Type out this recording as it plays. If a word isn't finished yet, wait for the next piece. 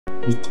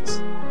Biteze.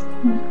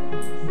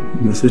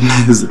 Mese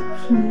neza.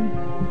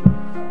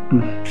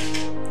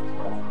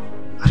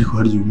 Ariko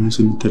hari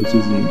umunsi n'itariki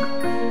zinga.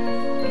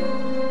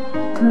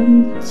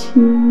 Tariki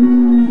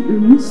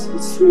umunsi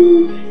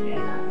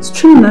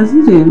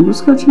 17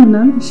 usika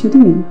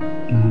 17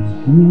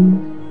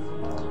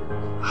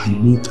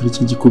 hanyuma iyo tariki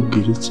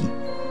igikubwira iki?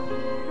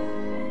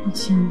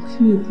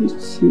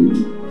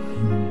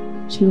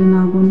 Ikintu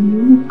ntabwo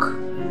nibuka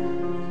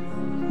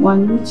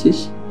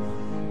wanyibukije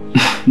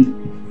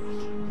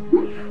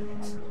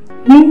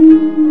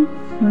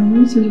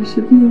wanyibukije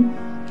shibiri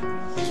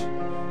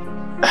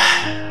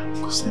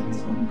gusa ni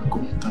ngombwa ko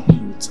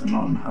mutamwibutsa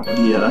none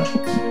haburiya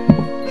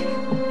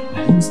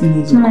nzi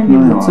neza ko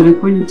nawe turi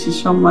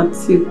kunyicisha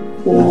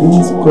amatsiko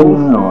nzi ko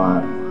nawe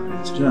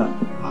wagira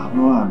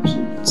waba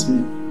wabyutse.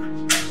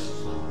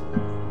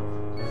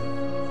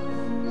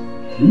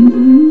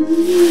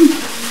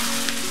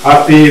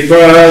 Happy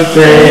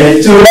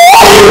birthday to you.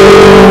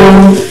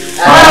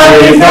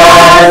 Happy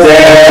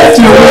birthday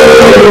to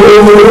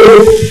you.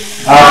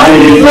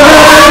 Happy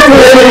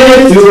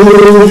birthday to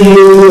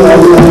you.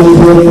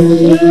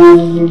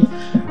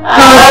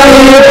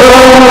 Happy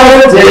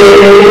birthday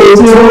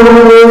to you.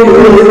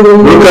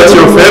 Look at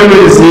your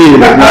families here.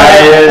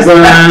 Joyeux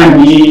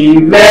anniversaire.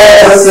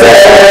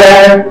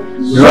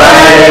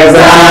 Joyeux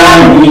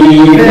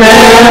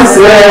anniversaire.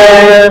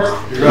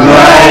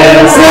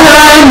 Joyeux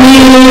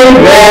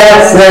anniversaire.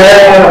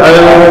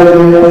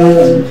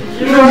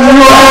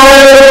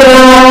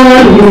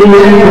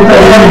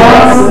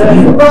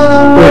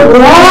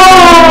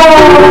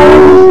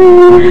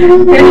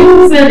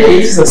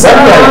 It's a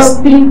surprise.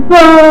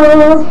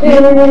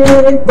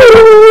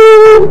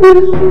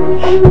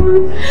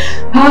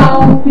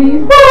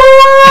 Happy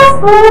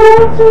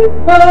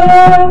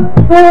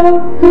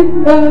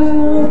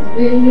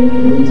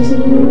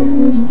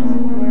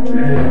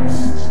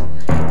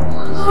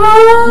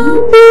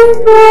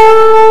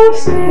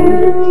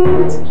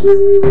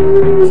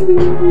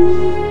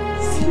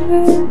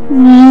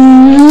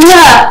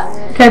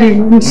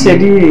Karibu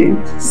chérie.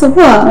 Ça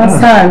va,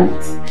 asante.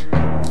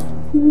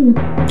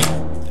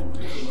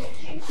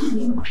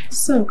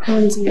 So,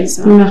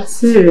 konziza.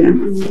 Merci.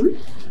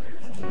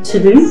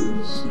 Chérie.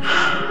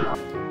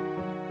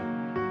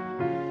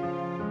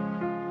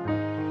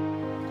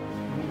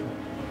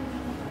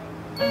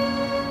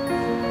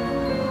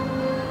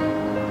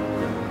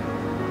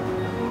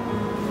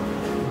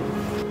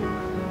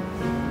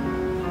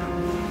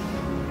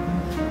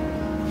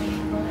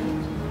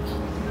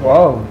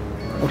 Wow,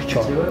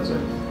 utyo.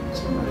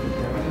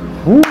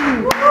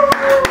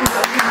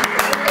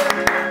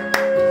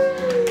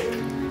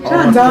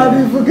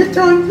 Ndabivuga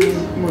cyane.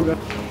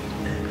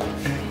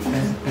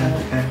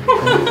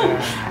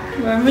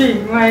 Mami,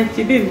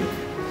 mwakidini.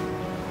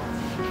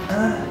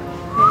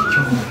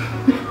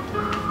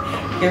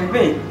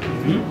 Kebe.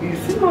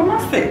 Si mama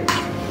se.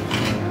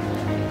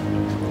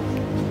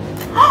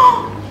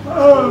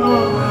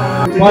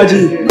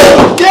 Maji.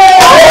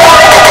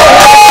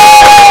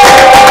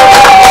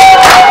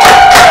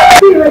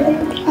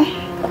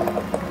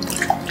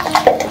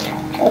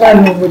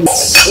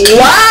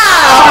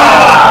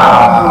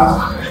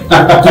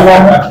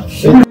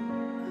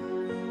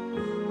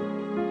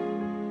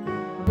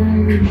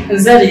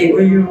 Zari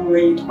uyu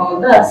yitwa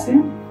Odasi,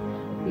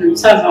 ni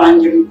musaza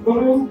wanjye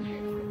mukuru,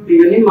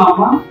 uyu ni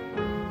mama,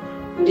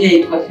 uriya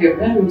yitwa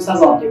Kebe, ni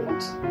musaza wanjye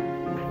muto.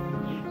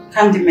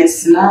 Kandi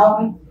merci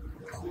nawe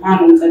ku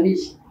mpano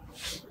nzaniye.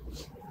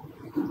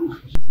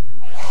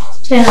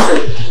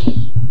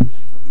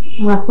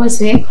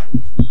 Mwakoze.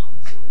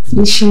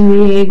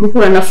 Nishimiye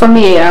guhura na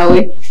famiye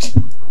yawe.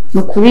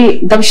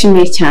 Nukuri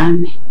ndabishimiye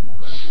cyane.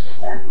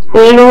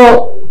 Rero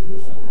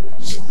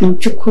mu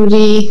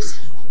byukuri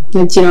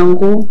nagira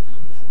ngo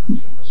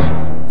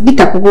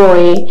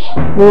bitakugoye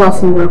bo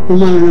wafungura ku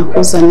mpano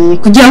nakuzaniye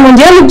kugira ngo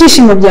ngere mu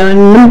byishimo byawe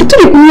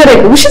turi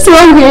kumwereka ubushize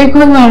wambwiye ko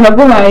Imana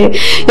naguhaye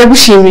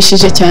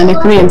yagushimishije cyane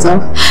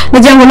kurenzaho.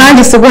 Nagira ngo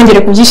nanjye sogongere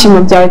ku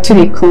byishimo byawe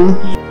turi kumwe.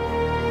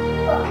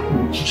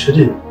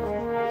 Chérie.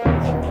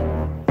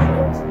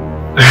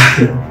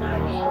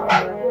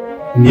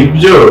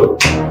 Nibyo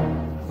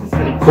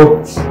ariko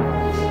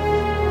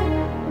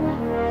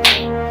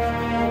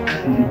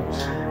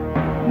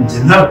njye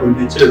ntabwo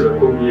ntekereza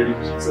ko ari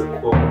byiza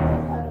ko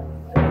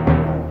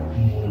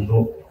umuntu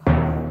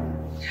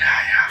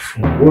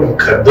yafungura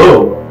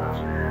Cadaux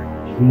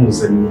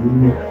imuzaniye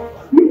nyine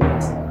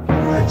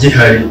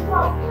agihari.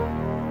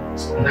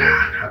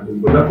 Ntabwo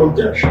mbona ko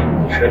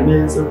byashimisha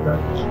neza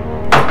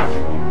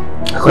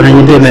Ako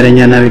nanjye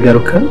ndemeranya na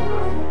Bigaruka.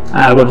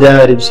 Ntabwo byaba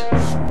ari byo.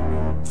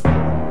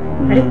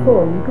 Ariko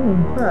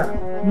ndumva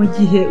mu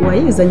gihe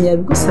wayizanye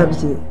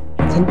yabigusabye,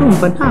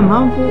 ndumva nta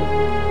mpamvu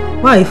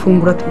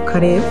wayifungura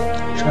tukareba.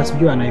 Ushatse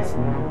ibyo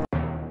wanayifungura.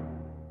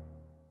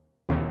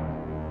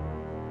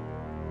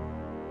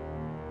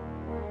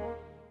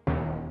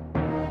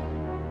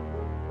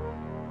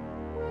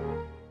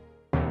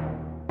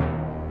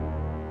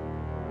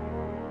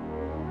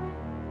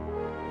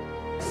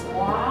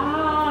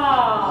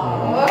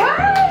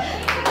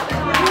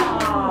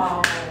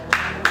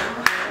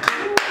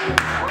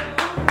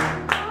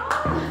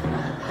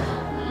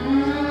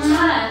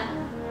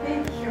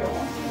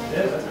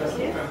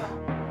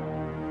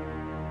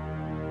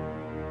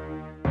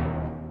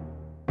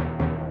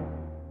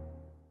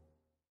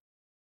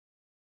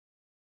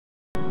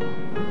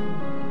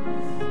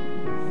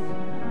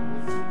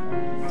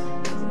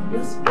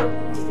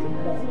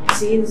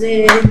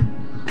 Sinze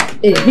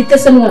bite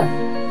se mwana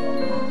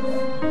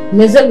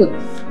meze gute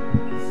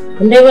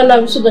ndeba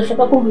nabi se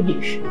udashaka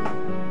kuvugisha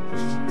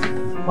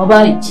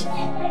wabaye iki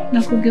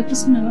nakubwiye ko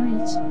sinabaye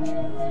iki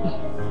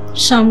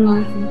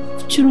shamwa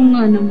kucyura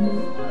umwana mu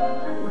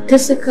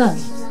utese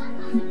kandi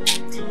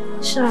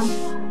sha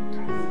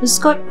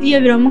usko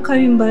iyo biramuka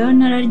bimbayo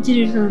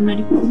nararigirira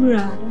nari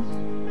kururara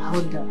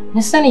ahoda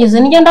nese nigeze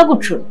nigenda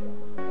gucura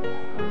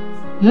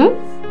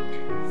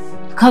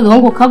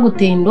kagahungu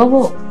kaguteye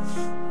indobo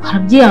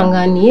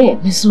harabyihanganiye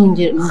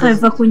ntizongere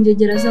kava ku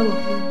ngegera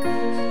z'abahungu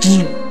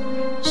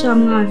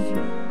shamwavi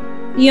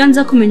iyo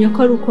nza kumenya ko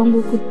ari uko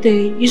nguko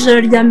uteye ijoro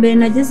rya mbere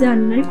nageze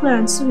hano nari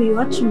kurara nsubiye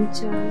iwacu mu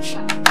cyaro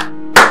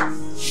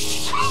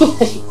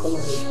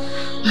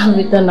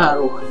ntabita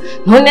naruha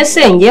none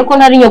se ngiye ko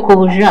ntari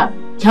nyokobuja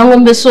cyangwa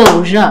mbese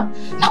wobuja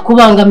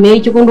nakubangamiye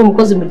icyo ko ndi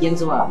umukozi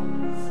mugenzi wawe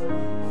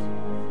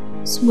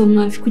subwo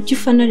mwavi kuki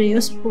ufana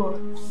Rayon Sport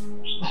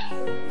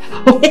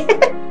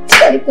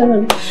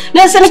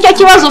nese nicyo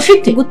kibazo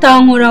ufite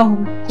gutankoraho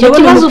icyo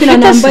kibazo ufite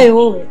nambaye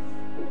wowe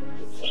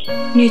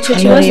nicyo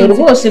kibazo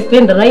rwose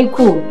pe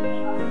ndarayikunda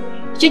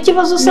icyo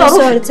kibazo se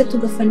waretse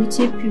tugafana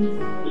ikipe imwe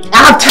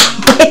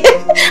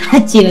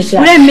akira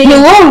cyane uremeye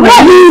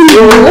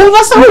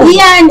wumva se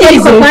yanjye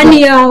ariko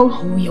pani yawe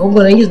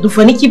ubwo nangize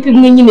dufana ikipe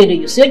imwe nyine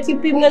rero si yo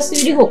kipe imwe si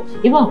iriho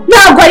ibaho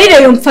ntabwo ari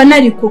Rayon mfana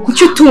ariko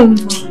kuki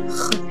utumva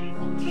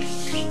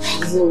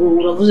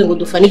uravuze ngo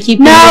dufana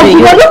ikipe ntabwo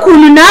ubona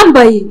ukuntu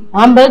nambaye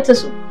wambaye ute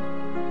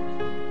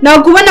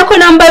ntabwo ubona ko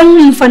nambaye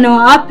nk'umufana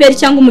wa APR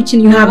cyangwa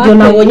umukinnyi wa APR ntabyo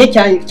nabonye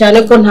cyane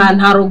ko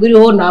nta rogo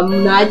iriho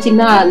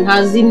nta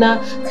zina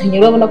kandi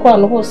urabona ko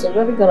ahantu hose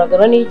biba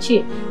bigaragara n'iki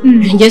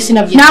njye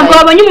sinabyitaye ntabwo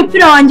wabonye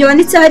umupira wanjye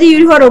wanditse hariya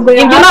uriho rogo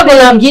ya ibyo ntabwo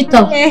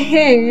nabyitaho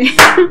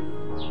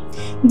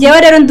njyewe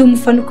rero ndi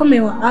umufana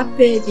ukomeye wa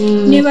APR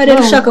niba rero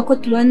ushaka ko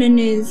tubana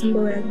neza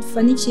mbabara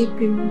dufana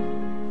ikipe imwe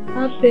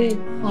APR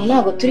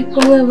ntabwo turi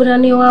kumwe buriya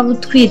niyo waba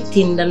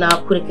utwitinda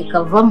nakureka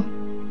ikavamo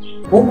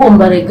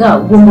ugomba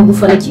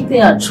gufana ikipe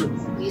yacu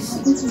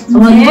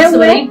abantu bose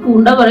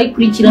barayikunda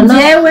barayikurikirana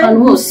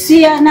ahantu hose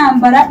siya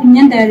nambara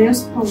imyenda ya Rayon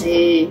Sport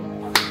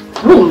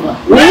urumva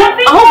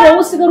aho wowe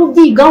usigara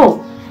ubyigaho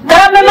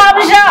karame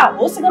mabuja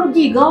wowe usigara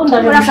ubyigaho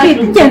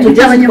ndabishaka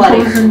tujya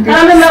abanyakuru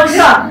karame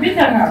mabuja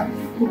bitanga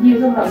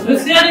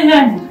Lucia ari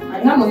hano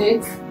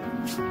anyamuhetse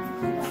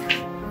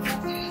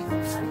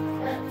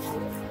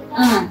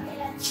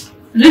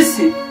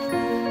Lucy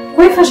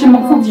kwifashe mu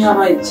pfubyi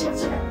habaye iki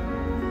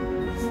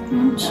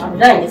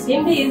Ndanye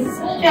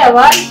simbizi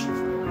yabaye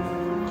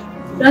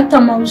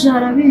data mabuja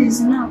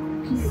arabizi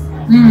nakubwiye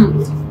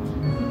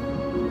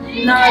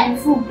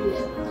nabivuga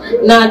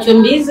ntacyo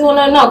mbiziho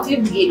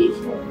nakwibwirira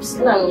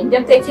sinamwe ibyo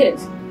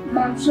atekereza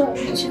mabuja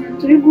ikintu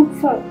turi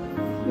gupfa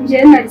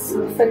njyewe narisi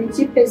gufana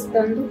ikipe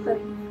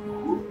zitandukanye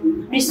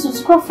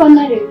bisuzi ko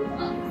afana rero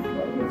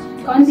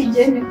kandi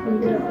njyewe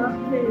nikundira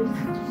APR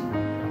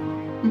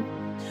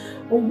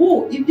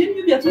ubu ibyo ni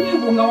byo byatumye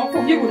ugunga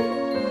amapfubyi gutyo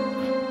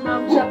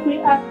mabuja kuri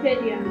APR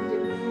yanjye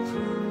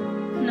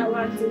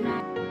n'abandi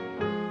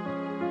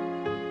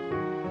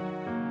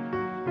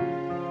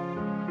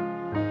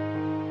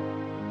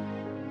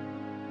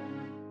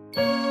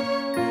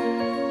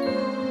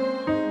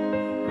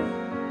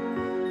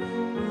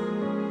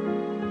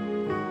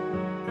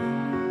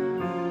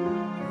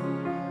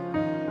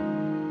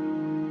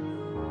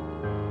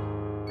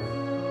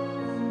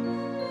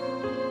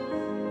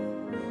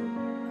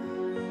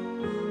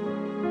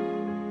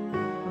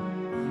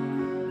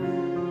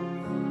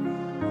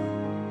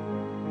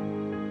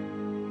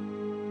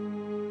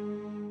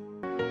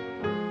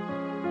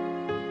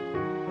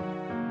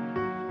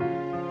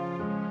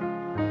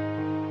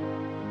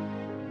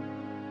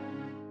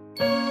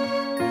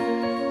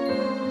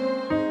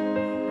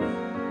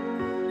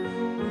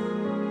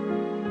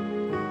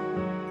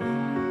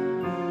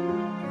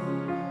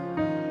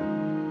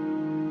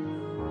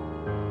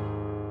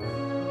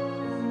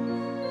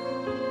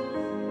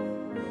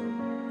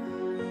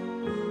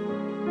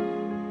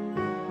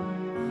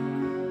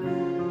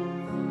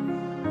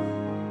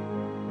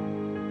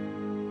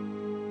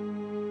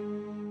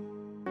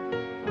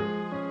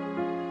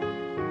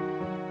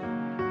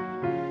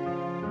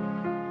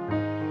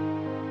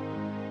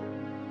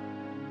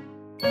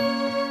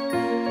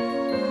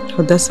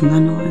Odasi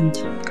mwana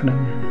wanjye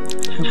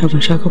ntabwo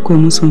nshaka ko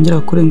uyu munsi wongera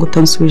kurenga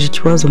utansubije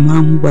ikibazo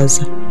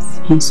mubaza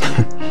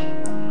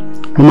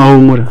mama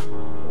humura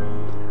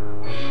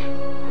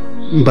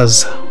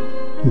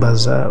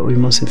mbaza uyu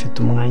munsi mfite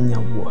umwanya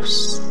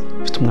wose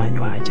mfite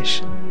umwanya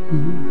uhagije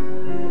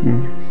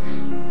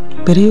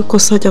mbere yuko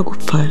se ajya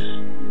gupfa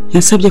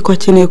yansabye ko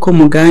akeneye ko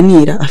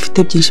muganira afite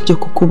byinshi byo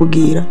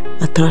kukubwira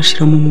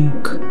atarashira mu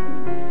mwuka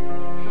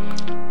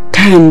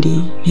kandi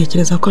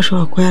ntekereza ko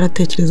ashobora kuba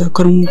yaratekereza ko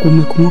ari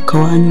umugume ku mwuka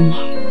wa nyuma.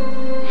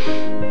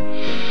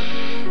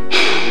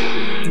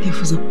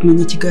 Ndifuza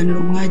kumenya ikiganiro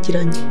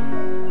mwagiranye.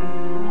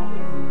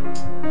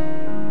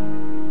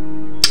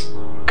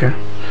 Okay.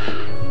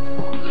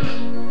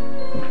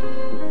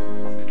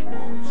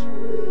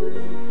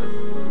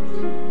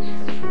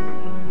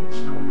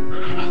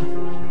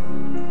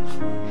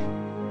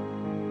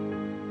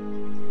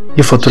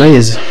 Iyo foto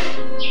urayizi?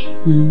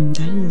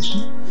 Ndayizi.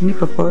 Ni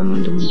papa we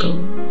n'undi mugabo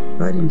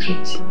bari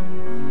inshuti.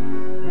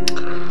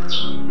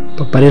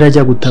 Papa rero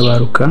ajya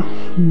gutabaruka,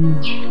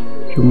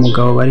 uyu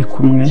mugabo bari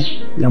kumwe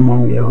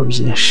yamubwiyeho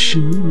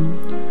byinshi.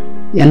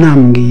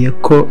 Yanambwiye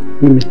ko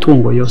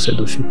n'imitungo yose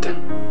dufite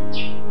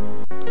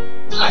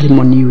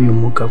harimo n'iy'uyu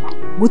mugabo.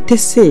 Gute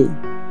se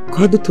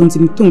ko dutunze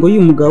imitungo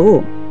y'uyu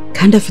mugabo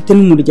kandi afite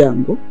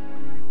n'umuryango?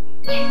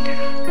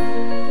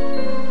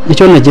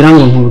 Icyo nagira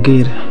ngo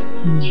nkubwire,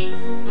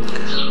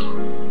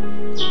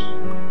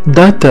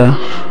 data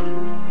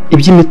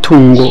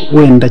iby'imitungo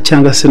wenda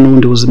cyangwa se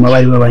n'ubundi buzima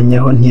bari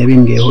babanyeho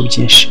ntiyabimbwiyeho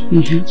byinshi,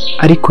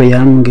 ariko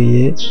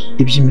yambwiye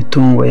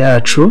iby'imitungo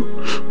yacu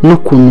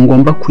n'ukuntu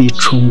ngomba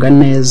kuyicunga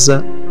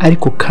neza,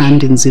 ariko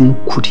kandi nzi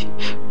n'ukuri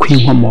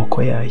kw'inkomoko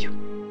yayo.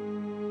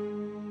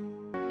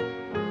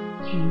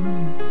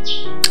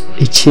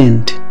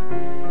 Ikindi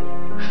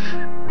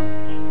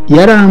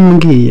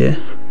yarambwiye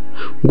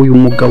ngo uyu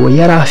mugabo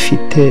yari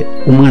afite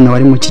umwana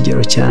wari mu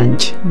kigero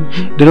cyanjye.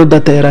 Rero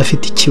data yari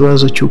afite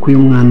ikibazo cy'uko uyu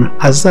mwana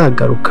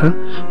azagaruka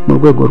mu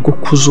rwego rwo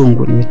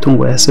kuzungura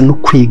imitungo ya se no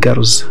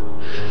kwigaruza.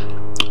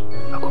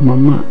 Ako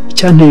mama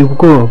cyanteye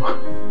ubwoba,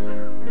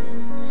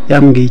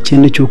 yambwiye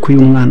ikindi cy'uko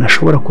uyu mwana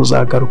ashobora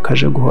kuzagaruka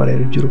aje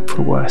guhorera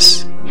iby'urupfu rwa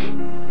se.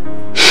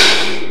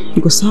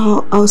 Gusa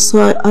aho so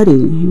ari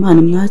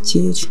Imana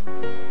mwakire.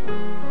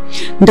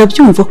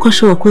 Ndabyumva ko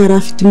ashobora kuba yari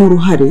afitemo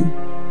uruhare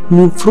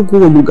mu rupfu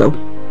rw'uwo mugabo.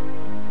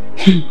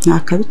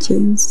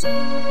 Ntakabikenze.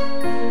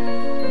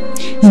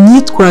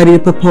 Imyitwarire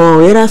papa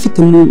wawe yari afite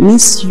mu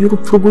minsi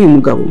y'urupfu rw'uyu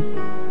mugabo.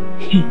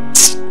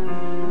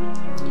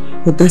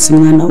 Udase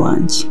mwana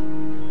wanjye,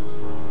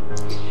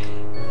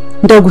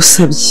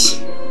 ndagusabye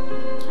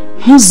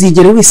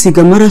ntuzigere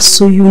wisiga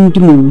amaraso y'undi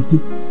muntu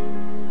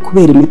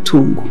kubera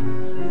imitungo,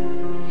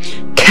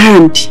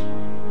 kandi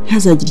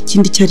ntazagire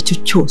ikindi icyo ari cyo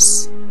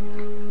cyose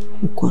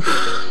ukora.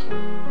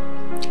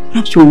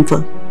 Ntabyumva?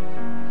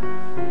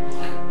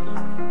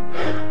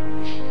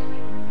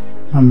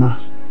 Mama,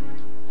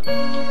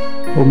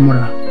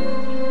 umura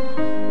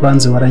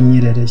banze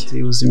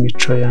waranyirereye, uzi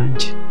imico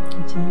yanjye.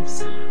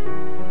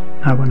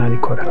 Ntabwo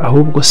nabikora.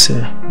 Ahubwo se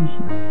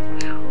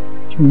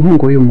uyu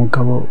muhungu w'uyu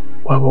mugabo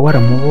waba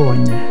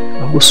waramubonye,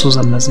 ahubwo usuza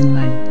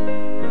amazina ye,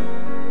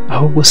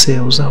 ahubwo se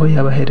uzi aho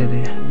yaba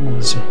aherereye?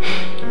 Muzi?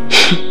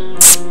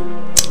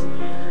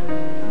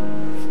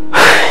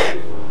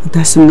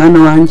 Udase mwana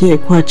wanjye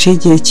ko haciye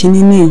igihe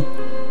kinini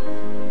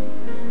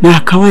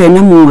nakabaye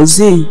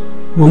namuzi,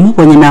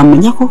 wamubonye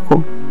namenya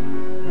koko?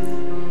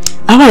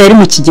 Abaye ari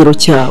mu kigero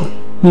cyawe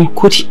ni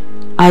ukuri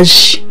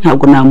aje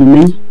ntabwo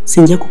namumenya,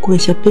 sinjya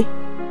kukubeshya pe.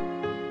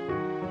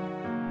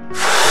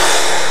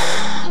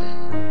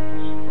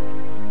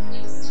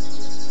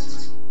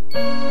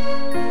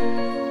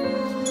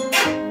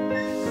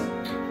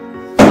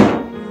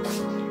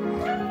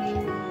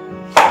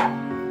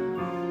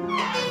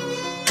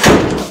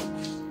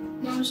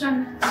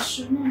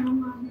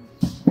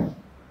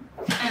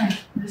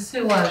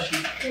 Ese waje?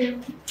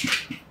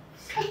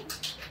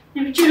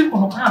 Ibikiri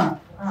kunuka?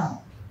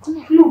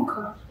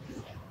 Kunuka?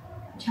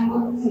 Cyangwa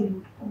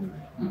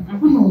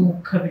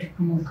kunuka biri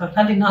kunuka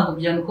kandi ntabwo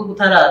byanuka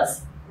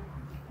gutaraza.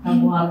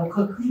 Ntabwo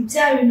hanuka.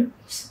 Bya bintu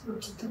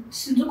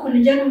sinzi ukuntu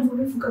njya numva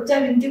bivuga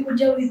bya bindi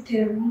kujya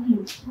witera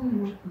umuntu.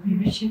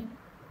 Bibiki?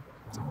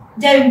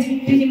 Bya bindi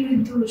biri muri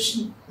dushe.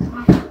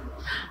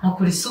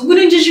 Akuri isugu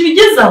n'injiji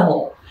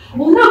bigezaho.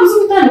 Ubu ntabwo uzi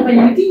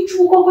gutandukanya imiti yica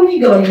ubukoko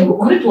n'igabanya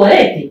muri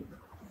toilette.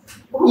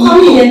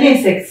 Iyi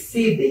ni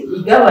sexide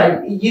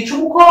igabanya yica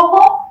ubukoko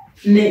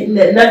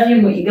na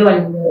vimu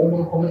igabanya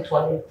umunuko muri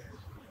toilette.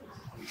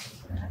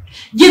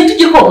 Genda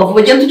tujye koga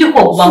vuba, genda tujye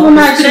koga bangu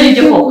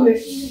tujye koga.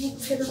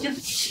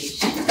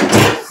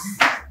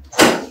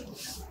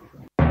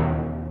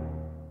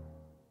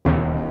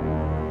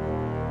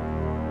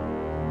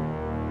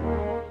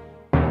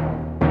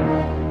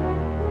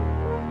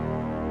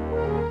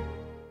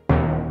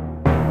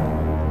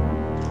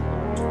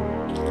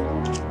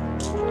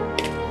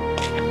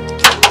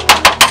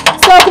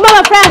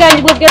 Amafaranga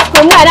yanjye ubwo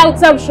bwese umwana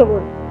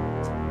utsabushobora.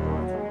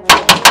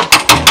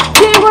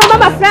 Kinguramo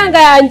amafaranga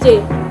yanjye.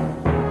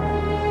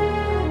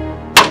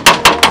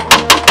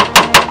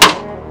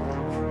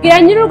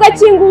 Gira nyiruga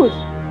kingura.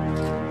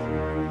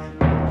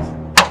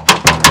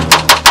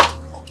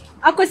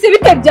 Ako se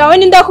bite byawe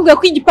n'indakubwiye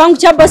ko igipangu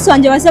cya boss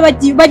wanjye baza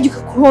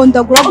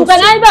bagikuhondagura gusa. Ubwo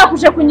nabi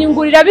bakuje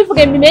kunyingurira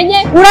bivuge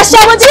mbimenye.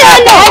 Urashaka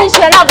cyane.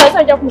 Yanyishura ntabwo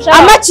azongera kumushaka.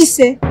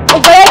 Amakise.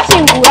 Ubwo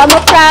yakingura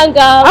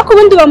amafaranga. Ako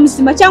bundi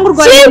bamuzima cyangwa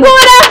urwaye.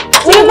 Kingura.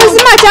 Uri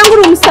muzima cyangwa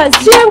uri umusazi?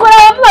 Kingura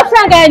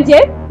amafaranga yanjye.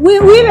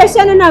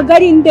 Wibeshyane ntabwo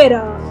ari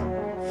indera.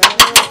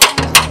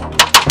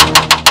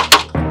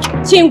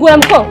 kingura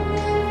mko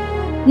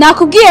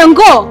nakubwiye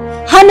ngo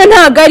hano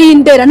ntago ari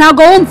indera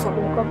ntago wumva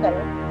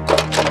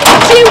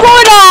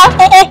kingura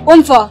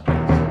umva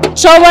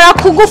nshobora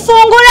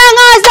kugufungura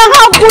nkaza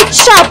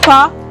nkagucapa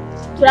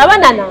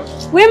turabonana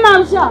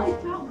wimamvya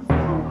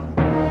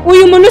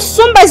uyu muntu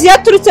usumbazi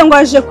yaturutse ngo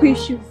aje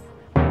kwishyura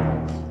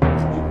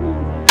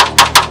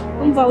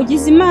umva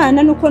ugize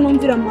imana nuko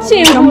numvira amaso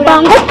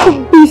mbango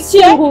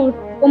kubisye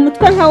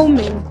umutwe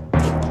nkawumenya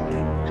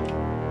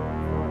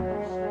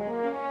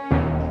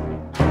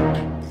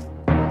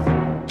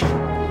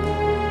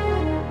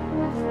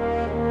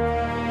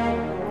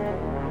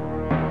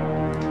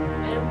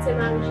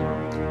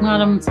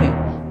mwaramutse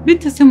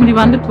bite se muri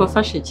bande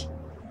tubafashe iki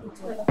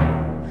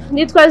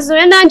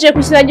nitwazuye nanje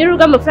kwishyura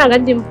nyir'urugo amafaranga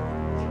ndimo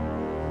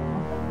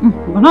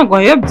ngo ntabwo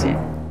wayobye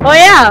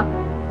oya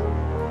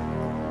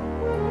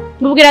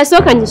mubwira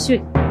sohoka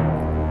nyishyure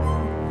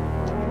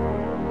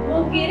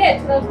mubwire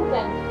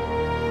turavugana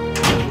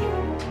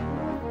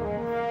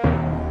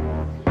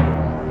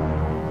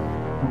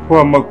uko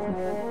amakuru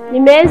ni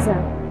meza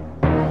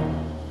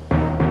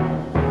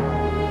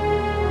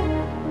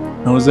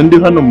nahoze ndi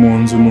hano mu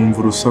nzu numva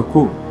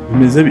urusaku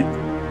bimeze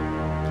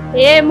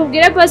bite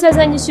mubwire boss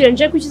azanyishyure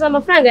nje kwishyuza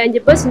amafaranga yanjye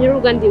boss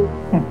nyir'urugo ndimo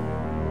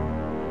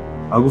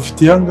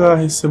agufitiye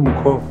angahe se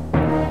mukobwa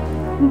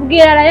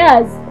mubwira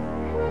arayazi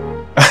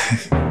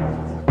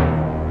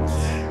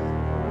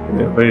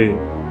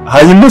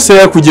hanyuma se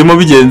yakugiyemo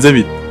bigenze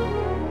bite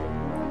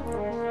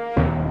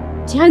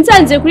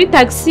nsanze kuri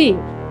taxi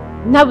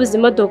ntabuze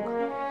imodoka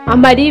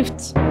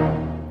amalift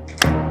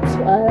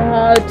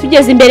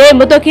tugeze imbere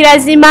imodoka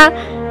irazima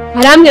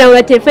arambwira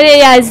ngo telefone ye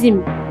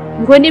yazimye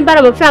ngo nimba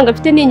amafaranga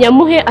afite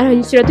n'inyamuhe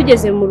aranyishyura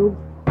tugeze mu rugo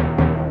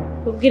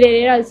mubwire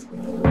rero azi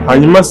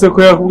hanyuma se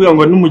ko yakubwira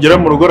ngo nimugera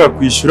mu rugo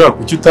rakwishyura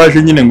kuki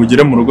utaje nyine ngo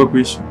ugere mu rugo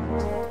kwishyura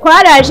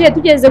twaraje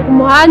tugeze ku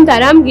muhanda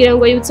arambwira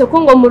ngo yutse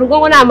ko ngo mu rugo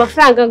ngo nta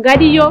mafaranga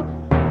ngariyo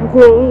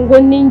ngo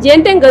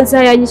ningende ngo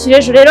nzayanyishyure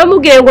ejo rero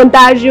mubwire ngo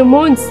ndaje uyu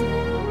munsi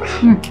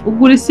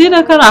ugura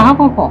isire ko ari aha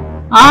koko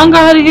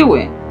ahangaha ari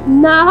iwe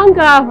ni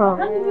ahangaha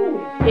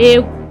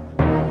yego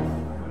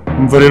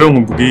umva rero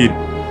nkubwire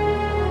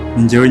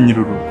ni njyewe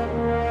nyir'urugo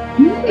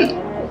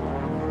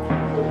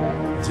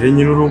njyewe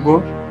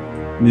nyir'urugo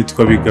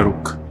nitwa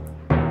Bigaruka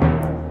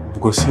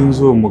ubwo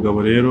sinzi uwo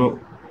mugabo rero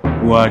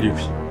uwo ari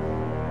we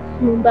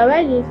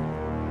mumbabarire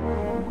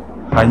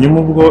hanyuma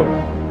ubwo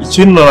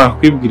ikintu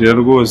nakwibwirira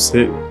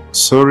rwose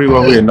sorry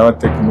wahuye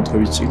n'abateka umutwe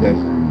b'i Kigali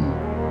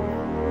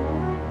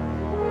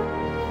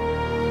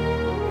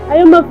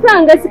ayo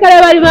mafaranga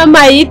sikara bari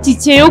bamaye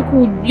itike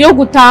yo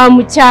gutaha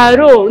mu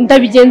cyaro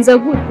ndabigenza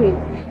gute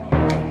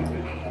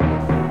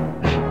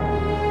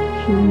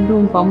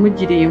ndumva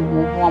mugiriye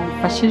impuhwe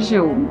wamufashije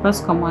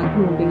ubaswa mu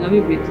igihumbi nka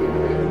 2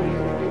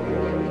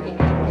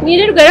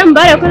 mwirirwe rero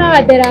mbare ko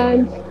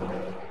n'abaderanje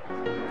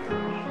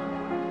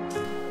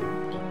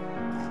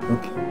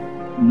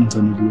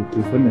nzanira iyo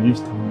telefone yari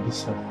ifite muri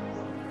salo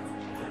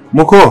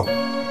muko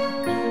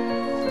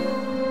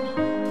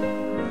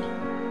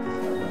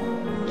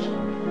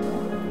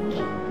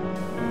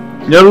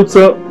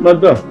nyarutsa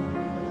mada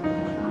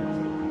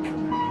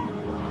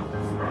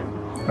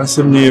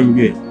ase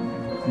mwebwe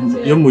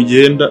iyo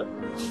mugenda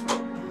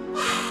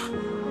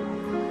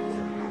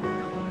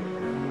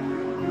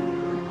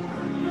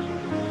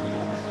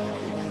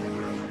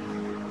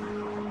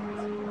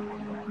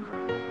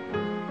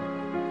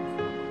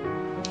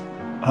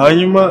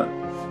hanyuma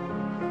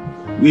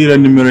wira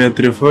nimero ya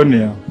telefone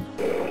yawe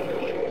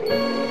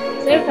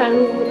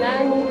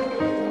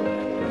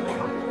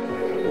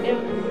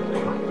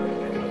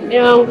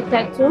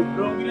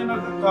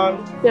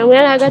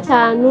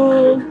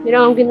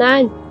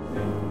 35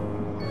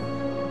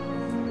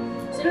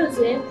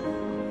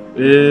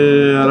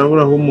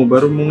 haraburaho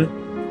umubare umwe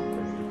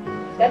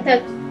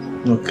 3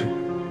 okay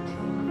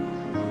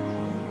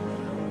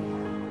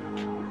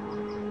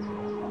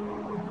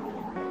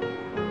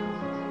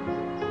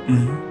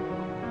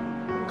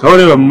kaba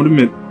reba muri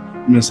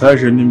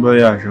message nimba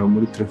yaje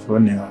muri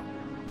telefone yawe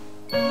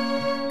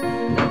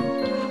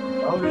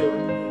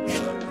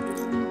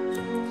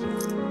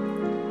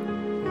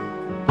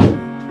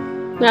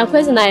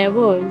murakoze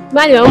nayabonye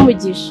bari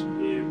bamugisha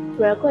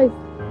murakoze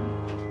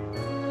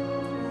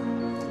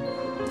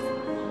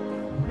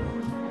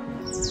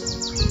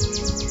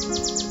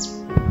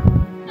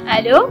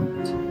alo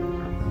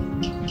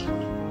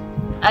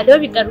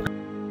Bigaruka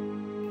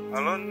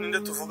alo ninde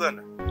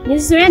tuvugana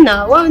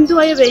Nizwena wa ndi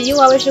wayobeye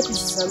iwawe je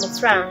kwishyuza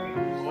amafaranga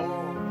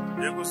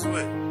yego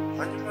suwe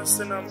hanyuma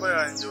se namba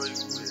yanjye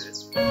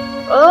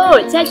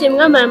wayikuye cyagiye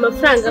mwamara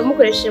amafaranga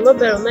mukoresheje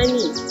mobile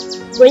money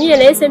ngo nyine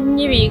nahise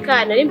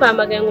nyibika nari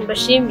mbamagaye ngo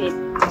mbashimire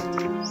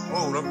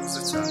urakuze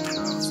cyane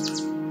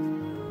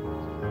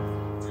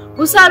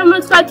gusa hari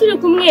umuntu twaturi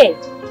kumwe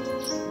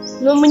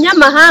ni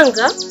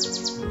umunyamahanga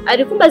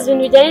ari kumbaza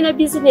ibintu bijyanye na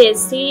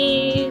business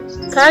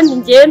kandi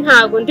ngewe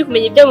ntago ndi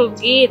kumenya ibyo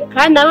mubwira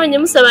kandi nabonye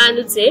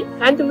musobanutse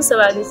kandi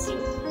musobanukiwe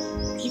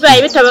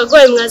bibaye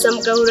bitabagoye mwaza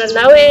mugahura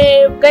nawe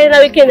bwari na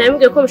weekend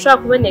yambwiye ko mushaka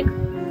kuboneka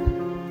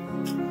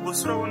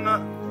gusa urabona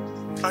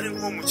ari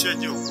nko mu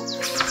kiyagihugu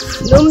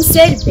ni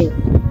umuserve.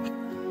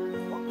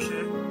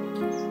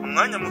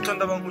 Umwanya muto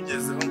ndaba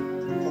nkugezeho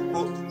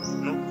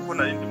kuko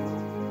nari ndi mu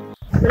rugo.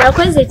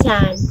 Murakoze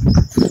cyane.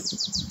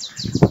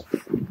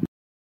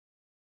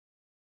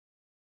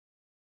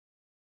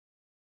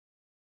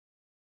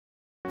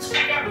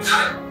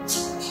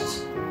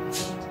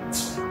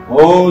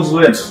 Oh,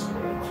 Zuen.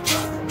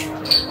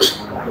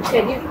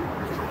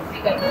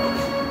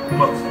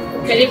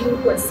 Karibu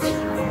rwose.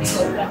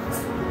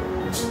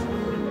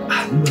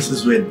 Niba se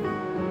Zuen.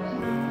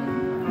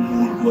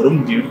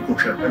 Warumubwiye ko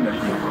ushaka na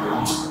ryo.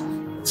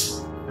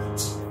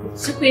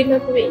 Sikuri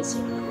nakubeshye.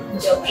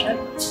 Njya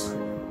gushaka.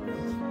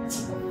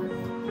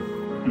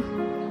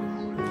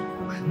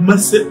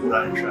 Mase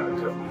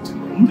uranshaka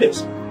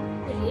umbeshye.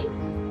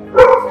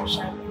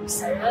 Ndashaka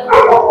gusaba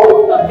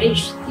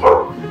abenshi.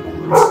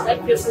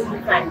 Ariko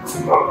kumukanya.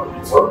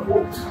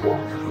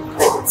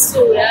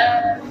 Sura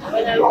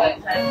abana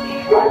bakandi.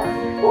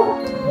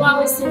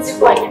 Wawe sinzi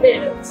ko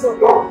wanyemerera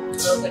gusoma.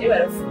 Abagore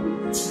barafunga.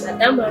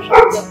 Madamu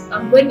arashaka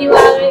ngo ni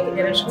wawe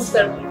ndarashaka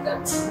kugaruka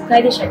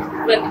kandi shaka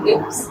kubandwe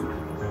gusa.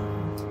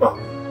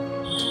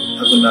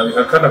 Ntabwo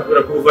nabihakana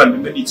kubera ko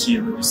ubuvandimwe ni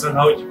ikintu gisa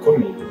nkaho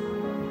gikomeye.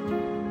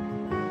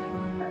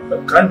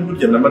 Kandi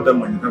burya na madamu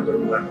wanjye ntabwo ari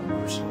umwana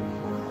mubi.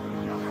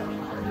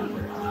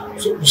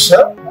 Gusa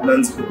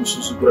nanze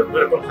kugusuzugura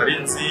kubera ko ntari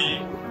nzi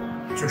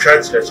icyo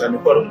ushakira cyane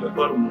ko ari umuntu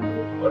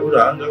wari uri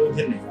aha ngaho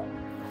ukeneye.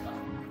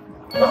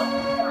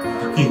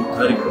 Ndakwihuta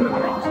hari kubona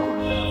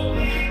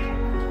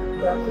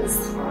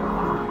neza.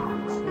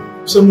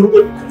 Gusa mu rugo